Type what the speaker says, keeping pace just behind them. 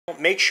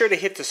make sure to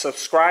hit the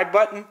subscribe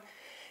button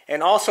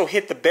and also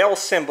hit the bell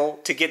symbol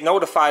to get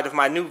notified of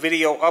my new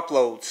video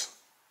uploads.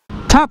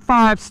 Top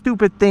 5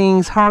 stupid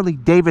things Harley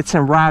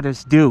Davidson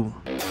riders do.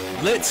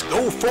 Let's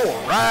go for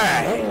a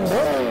ride.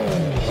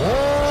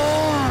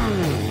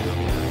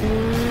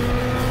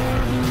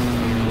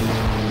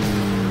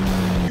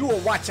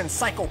 Watching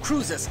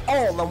CycleCruza's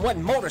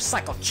all-in-one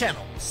motorcycle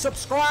channel.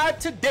 Subscribe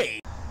today.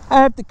 I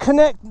have to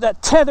connect the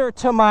tether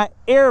to my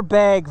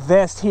airbag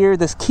vest here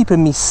that's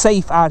keeping me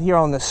safe out here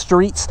on the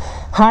streets.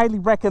 Highly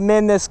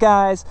recommend this,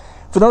 guys.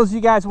 For those of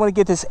you guys who want to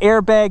get this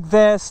airbag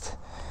vest,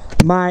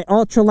 my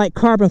ultralight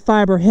carbon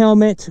fiber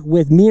helmet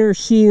with mirror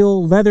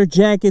shield, leather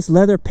jackets,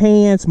 leather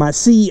pants, my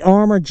CE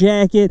armor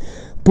jacket,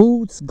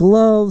 boots,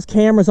 gloves,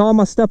 cameras, all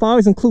my stuff. I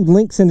always include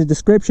links in the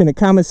description and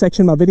comment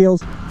section of my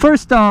videos.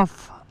 First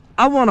off,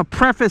 I want to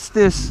preface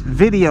this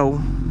video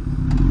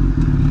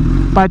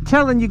by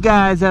telling you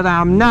guys that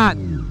I'm not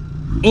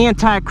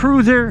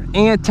anti-cruiser,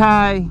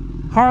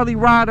 anti-Harley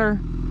rider.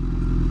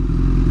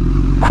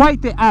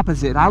 Quite the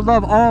opposite. I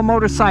love all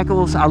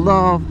motorcycles. I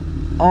love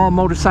all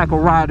motorcycle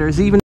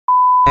riders, even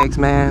bags,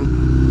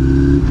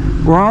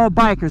 man. We're all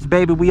bikers,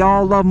 baby. We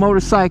all love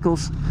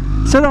motorcycles.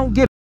 So don't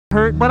get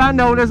hurt. But I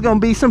know there's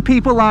going to be some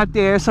people out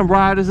there, some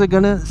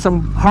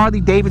Harley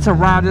Davidson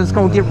riders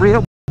going to get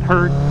real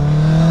hurt.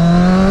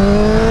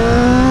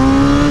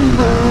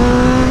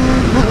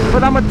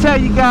 But I'm going to tell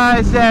you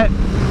guys that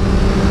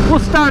we'll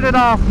start it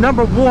off.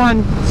 Number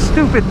one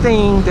stupid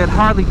thing that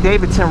Harley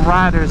Davidson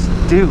riders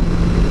do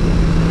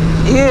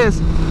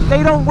is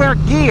they don't wear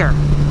gear.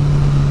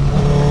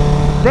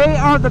 They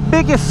are the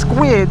biggest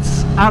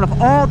squids out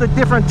of all the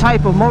different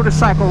type of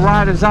motorcycle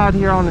riders out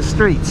here on the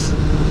streets.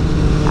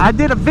 I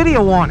did a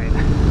video on it,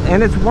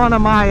 and it's one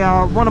of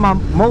my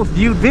most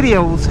viewed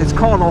videos. It's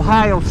called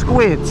Ohio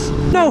Squids.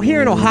 You know,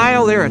 here in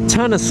Ohio there are a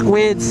ton of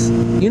squids.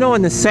 You know,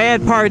 and the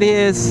sad part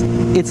is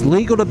it's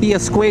legal to be a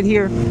squid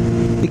here,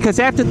 because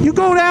after you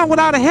go down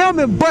without a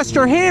helmet and bust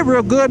your head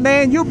real good,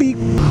 man, you'll be.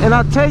 And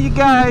I'll tell you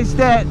guys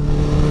that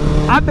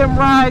I've been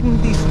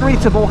riding these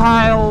streets of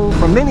Ohio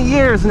for many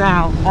years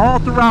now, all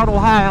throughout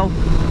Ohio,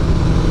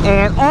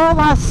 and all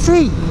I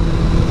see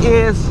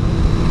is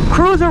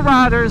cruiser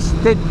riders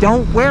that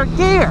don't wear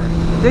gear.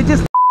 They're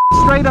just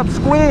straight up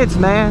squids,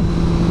 man.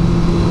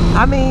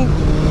 I mean,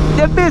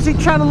 they're busy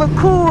trying to look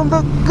cool and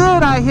look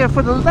good out here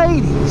for the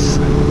ladies.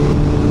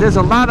 There's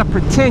a lot of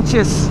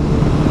pretentious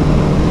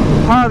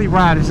Harley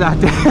riders out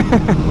there.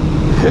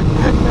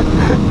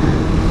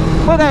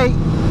 But hey,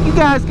 you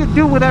guys can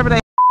do whatever the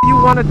you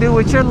want to do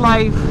with your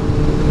life.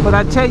 But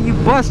I tell you,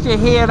 bust your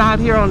head out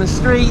here on the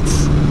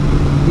streets,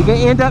 you can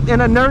end up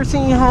in a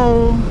nursing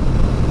home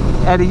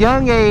at a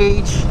young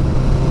age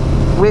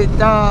with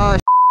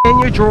in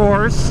your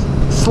drawers,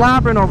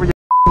 slobbering over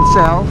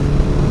yourself,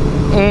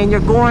 and you're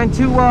going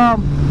to you're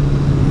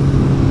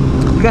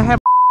gonna have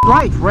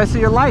life, rest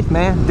of your life,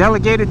 man,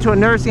 delegated to a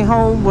nursing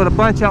home with a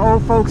bunch of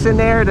old folks in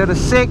there that are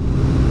sick.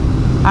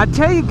 I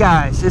tell you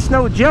guys, it's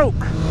no joke.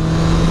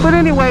 But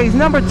anyways,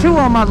 number 2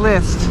 on my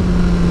list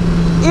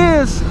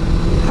is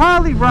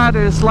Harley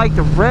riders like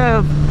to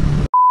rev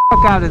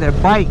out of their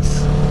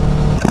bikes.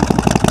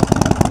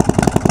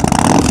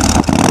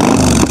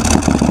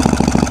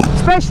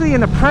 Especially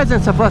in the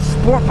presence of us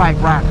sport bike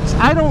riders.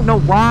 I don't know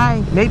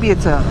why. Maybe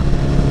it's a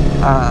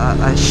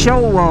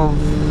show of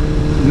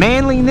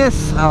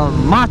manliness,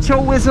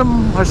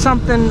 machoism or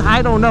something.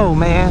 I don't know,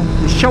 man.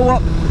 To show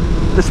up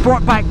the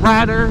sport bike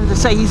rider to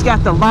say he's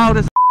got the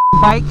loudest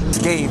bike.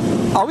 Game.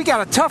 Oh, we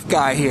got a tough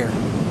guy here.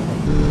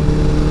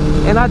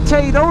 And I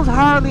tell you, those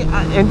Harley,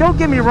 and don't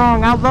get me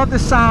wrong, I love the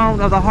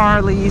sound of the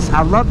Harleys.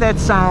 I love that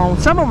sound.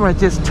 Some of them are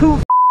just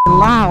too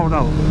loud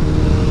though.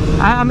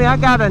 I mean, I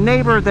got a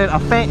neighbor that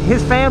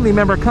his family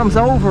member comes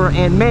over,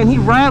 and man, he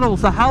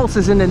rattles the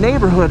houses in the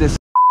neighborhood. It's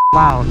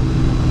loud.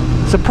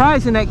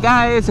 Surprising that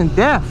guy isn't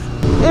deaf.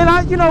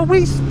 And you know,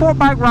 we sport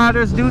bike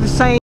riders do the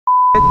same.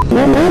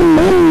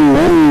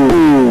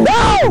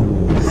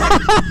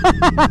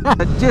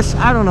 Just,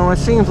 I don't know. It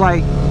seems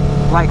like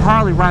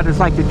Harley riders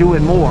like to do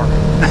it more.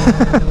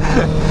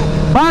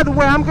 By the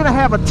way, I'm gonna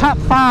have a top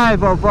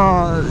 5 of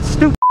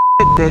stupid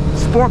that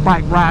sport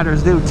bike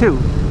riders do too.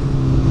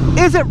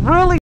 Is it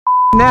really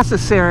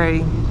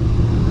necessary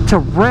to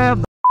rev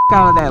the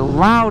out of that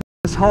loud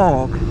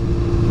hog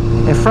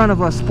in front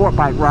of us sport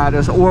bike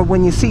riders, or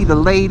when you see the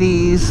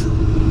ladies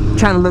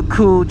trying to look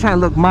cool, trying to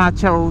look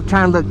macho,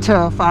 trying to look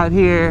tough out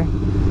here,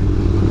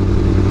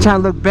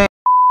 trying to look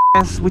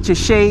badass with your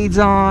shades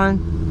on?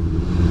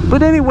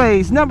 But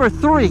anyways, number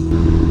 3,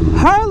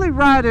 Harley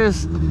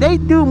riders, they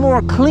do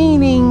more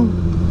cleaning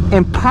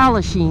and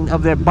polishing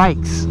of their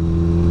bikes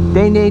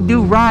than they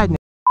do riding.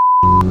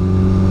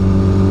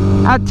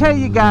 I tell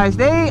you guys,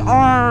 they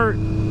are,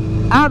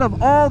 out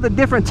of all the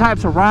different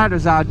types of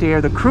riders out there,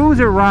 the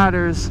cruiser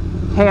riders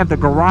have the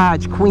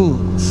garage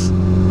queens.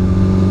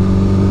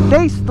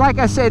 They, like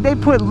I said, they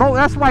put low,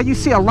 that's why you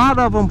see a lot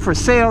of them for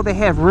sale. They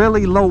have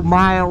really low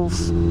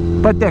miles,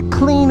 but they're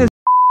clean as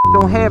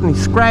don't have any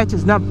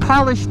scratches, not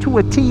polished to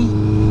a T,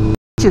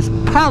 just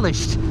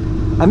polished.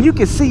 I mean, you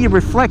can see your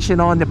reflection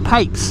on the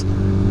pipes,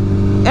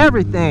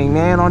 everything,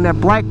 man. On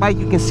that black bike,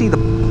 you can see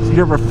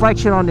your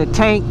reflection on the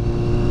tank.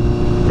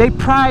 They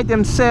pride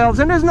themselves,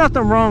 and there's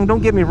nothing wrong,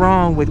 don't get me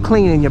wrong, with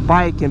cleaning your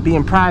bike and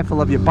being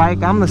prideful of your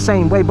bike. I'm the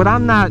same way, but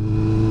I'm not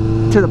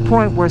to the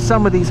point where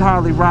some of these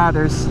Harley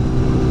riders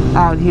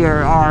out here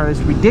are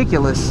as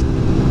ridiculous.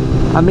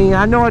 I mean,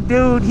 I know a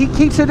dude, he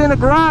keeps it in the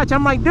garage.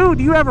 I'm like, dude,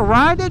 do you ever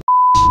ride it?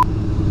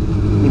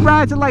 He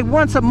rides it like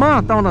once a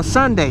month on a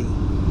Sunday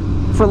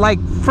for like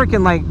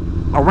freaking like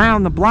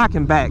around the block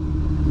and back.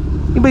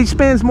 But he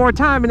spends more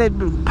time in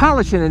it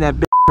polishing in that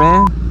bitch,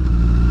 man.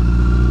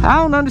 I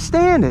don't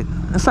understand it.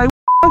 It's like, what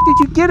the fuck did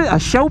you get it? A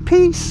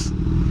showpiece?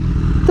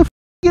 What the fuck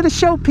you get a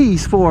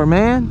showpiece for,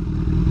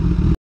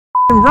 man?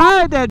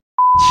 Ride that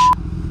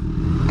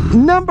bitch.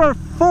 Number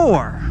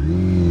 4.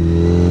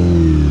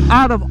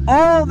 Out of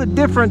all the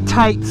different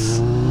types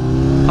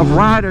of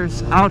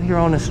riders out here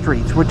on the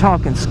streets, we're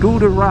talking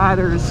scooter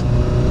riders,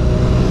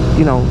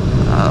 you know,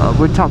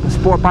 we're talking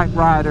sport bike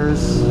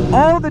riders,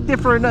 all the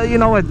different, you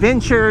know,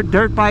 adventure,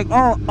 dirt bike,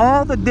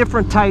 all the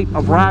different type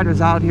of riders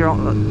out here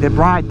that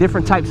ride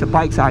different types of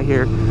bikes out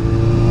here.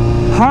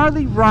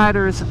 Harley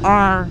riders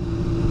are,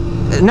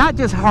 not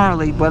just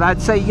Harley, but I'd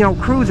say, you know,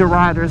 cruiser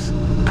riders,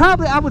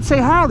 probably I would say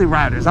Harley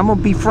riders. I'm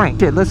gonna be frank.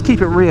 Shit, let's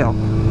keep it real.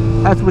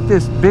 That's what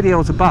this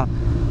video is about.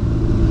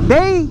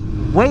 They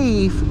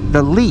waive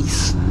the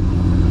least.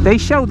 They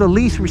show the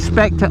least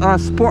respect to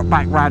us sport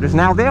bike riders.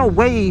 Now they'll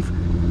wave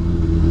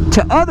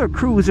to other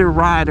cruiser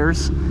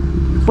riders,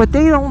 but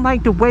they don't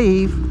like to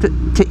wave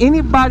to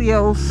anybody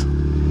else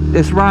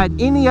that's ride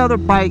any other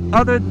bike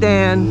other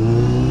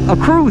than a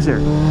cruiser.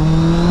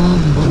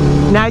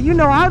 Now, you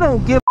know, I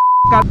don't give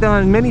a f. I've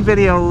done many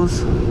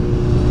videos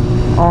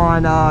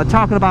on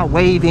talking about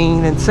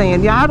waving and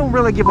saying, yeah, I don't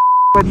really give a f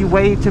whether you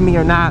wave to me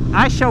or not.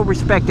 I show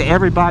respect to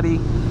everybody.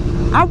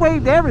 I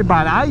wave to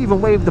everybody. I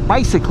even wave to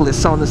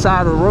bicyclists on the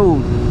side of the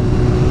road.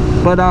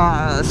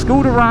 But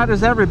scooter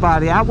riders,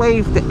 everybody, I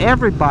wave to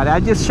everybody.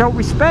 I just show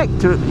respect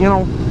to, you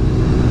know,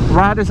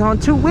 riders on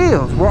 2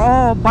 wheels. We're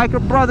all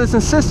biker brothers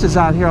and sisters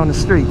out here on the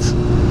streets.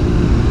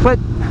 But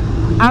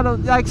I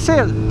don't, like I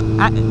said,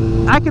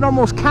 I can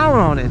almost count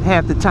on it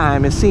half the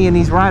time and seeing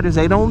these riders,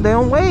 they don't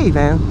wave,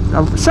 man.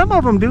 Some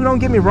of them do, don't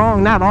get me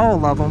wrong, not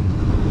all of them.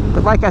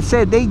 But like I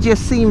said, they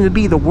just seem to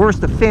be the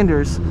worst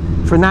offenders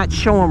for not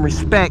showing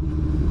respect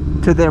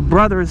to their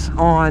brothers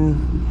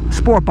on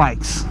sport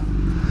bikes.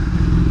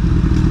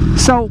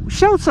 So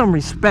show some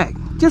respect.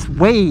 Just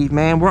wave,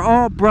 man. We're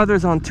all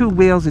brothers on 2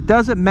 wheels. It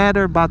doesn't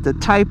matter about the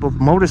type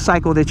of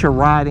motorcycle that you're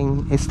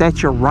riding. It's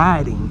that you're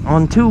riding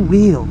on 2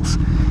 wheels.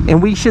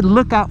 And we should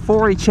look out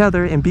for each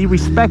other and be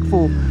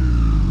respectful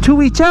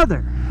to each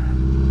other.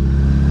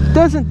 It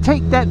doesn't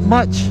take that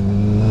much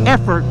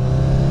effort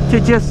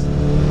to just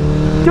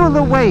do a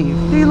little wave.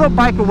 Do a little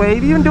biker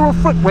wave. Even do a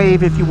foot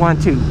wave if you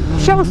want to.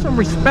 Show some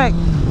respect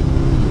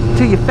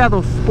to your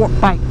fellow sport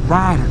bike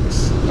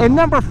riders. And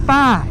number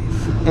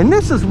 5, and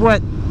this is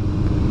what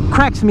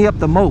cracks me up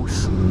the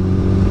most,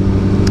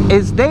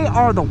 is they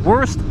are the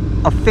worst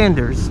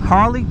offenders.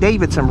 Harley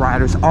Davidson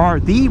riders are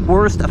the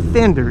worst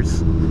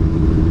offenders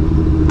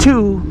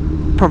to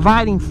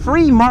providing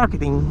free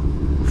marketing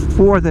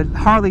for the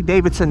Harley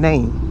Davidson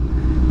name.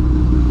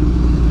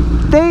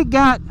 They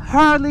got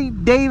Harley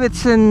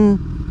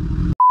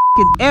Davidson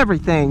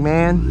everything,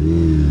 man.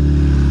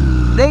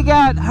 They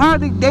got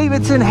Harley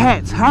Davidson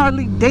hats,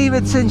 Harley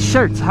Davidson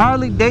shirts,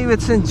 Harley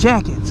Davidson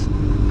jackets,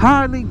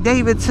 Harley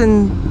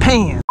Davidson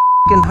pants,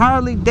 and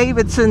Harley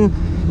Davidson.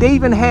 They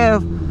even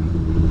have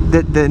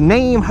the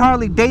name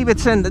Harley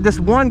Davidson. This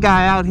one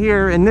guy out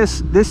here in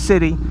this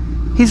city,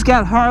 he's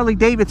got Harley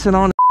Davidson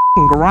on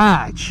the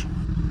garage.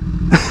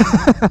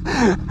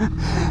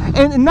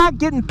 And not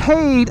getting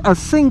paid a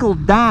single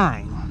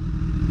dime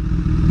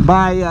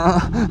by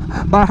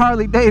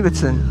Harley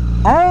Davidson.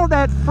 All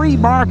that free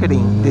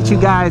marketing that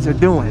you guys are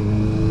doing,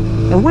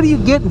 and what are you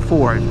getting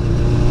for it?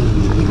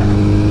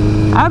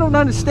 I don't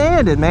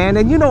understand it, man.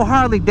 And you know,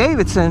 Harley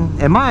Davidson,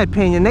 in my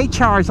opinion, they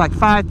charge like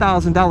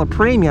 $5,000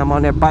 premium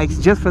on their bikes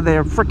just for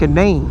their freaking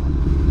name.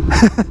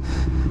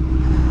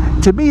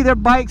 To me, their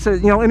bikes are,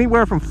 you know,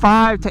 anywhere from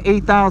 $5,000 to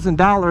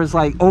 $8,000,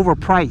 like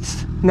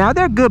overpriced. Now,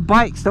 they're good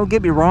bikes, don't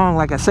get me wrong.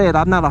 Like I said,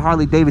 I'm not a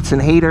Harley Davidson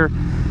hater.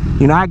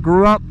 You know, I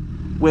grew up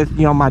with,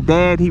 you know, my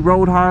dad, he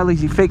rode Harleys,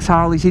 he fixed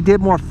Harleys. He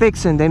did more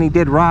fixing than he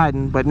did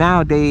riding. But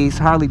nowadays,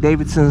 Harley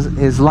Davidson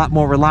is a lot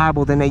more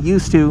reliable than they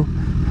used to.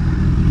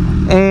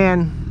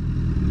 And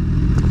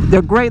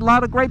they're great, a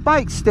lot of great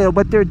bikes still,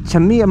 but they're, to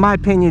me, in my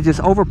opinion,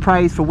 just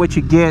overpriced for what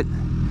you get.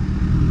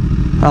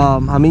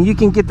 I mean, you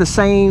can get the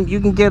same, you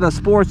can get a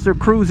Sportster,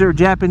 Cruiser,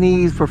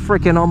 Japanese for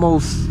freaking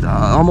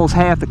almost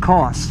half the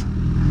cost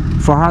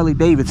for Harley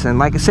Davidson.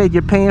 Like I said,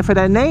 you're paying for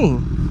that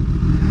name.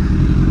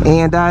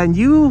 And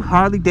you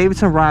Harley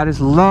Davidson riders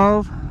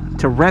love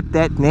to rep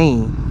that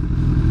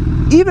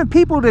name. Even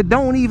people that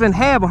don't even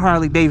have a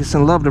Harley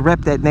Davidson love to rep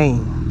that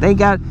name. They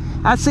got,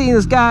 I seen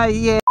this guy,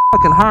 he had a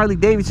fucking Harley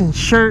Davidson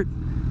shirt,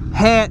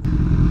 hat,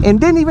 and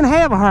didn't even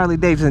have a Harley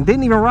Davidson,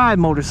 didn't even ride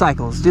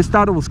motorcycles, just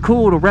thought it was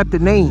cool to rep the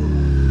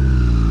name.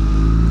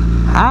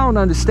 I don't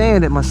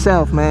understand it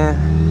myself,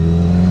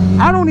 man.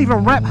 I don't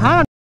even rep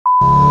Honda.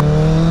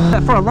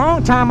 For a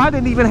long time, I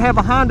didn't even have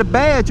a Honda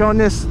badge on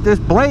this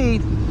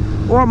blade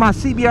or my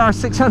CBR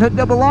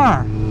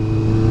 600RR.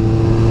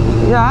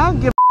 Yeah, I don't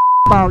give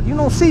a about. You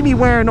don't see me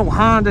wearing no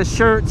Honda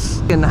shirts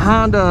and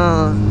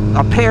Honda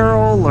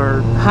apparel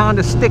or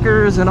Honda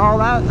stickers and all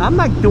that. I'm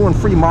not doing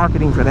free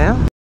marketing for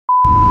them.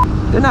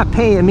 They're not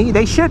paying me.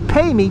 They should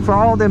pay me for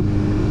all these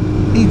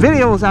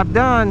videos I've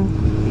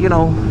done, you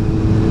know,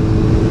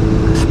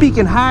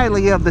 speaking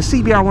highly of the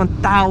CBR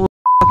 1000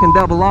 fucking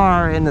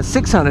RR and the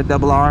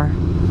 600RR.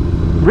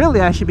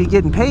 Really, I should be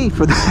getting paid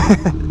for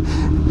that.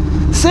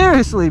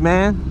 Seriously,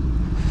 man.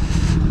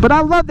 But I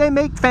love they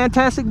make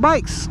fantastic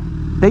bikes.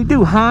 They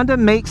do. Honda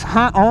makes,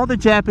 all the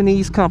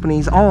Japanese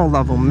companies, all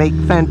of them make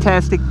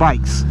fantastic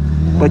bikes.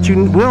 But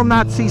you will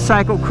not see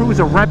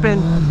CycleCruza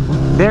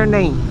repping their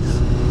names.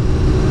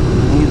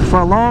 For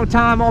a long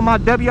time on my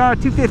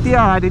WR250R,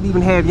 I didn't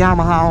even have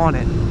Yamaha on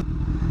it.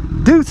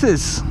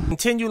 Deuces.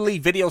 Continue to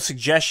leave video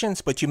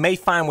suggestions, but you may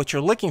find what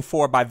you're looking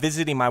for by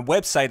visiting my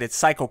website at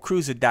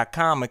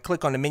CycleCruza.com and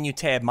click on the menu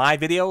tab My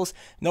Videos.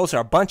 And those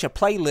are a bunch of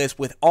playlists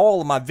with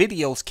all of my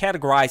videos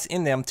categorized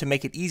in them to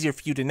make it easier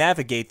for you to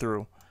navigate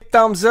through.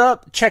 Thumbs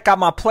up, check out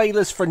my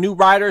playlist for new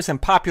riders and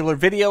popular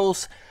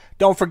videos.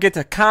 Don't forget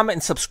to comment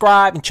and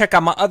subscribe, and check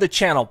out my other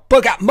channel,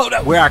 Bug Out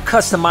Moto, where I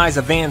customize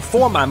a van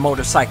for my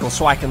motorcycle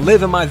so I can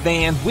live in my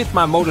van with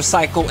my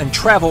motorcycle and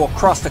travel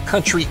across the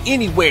country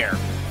anywhere.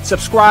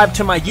 Subscribe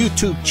to my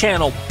YouTube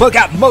channel, Bug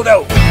Out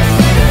Moto.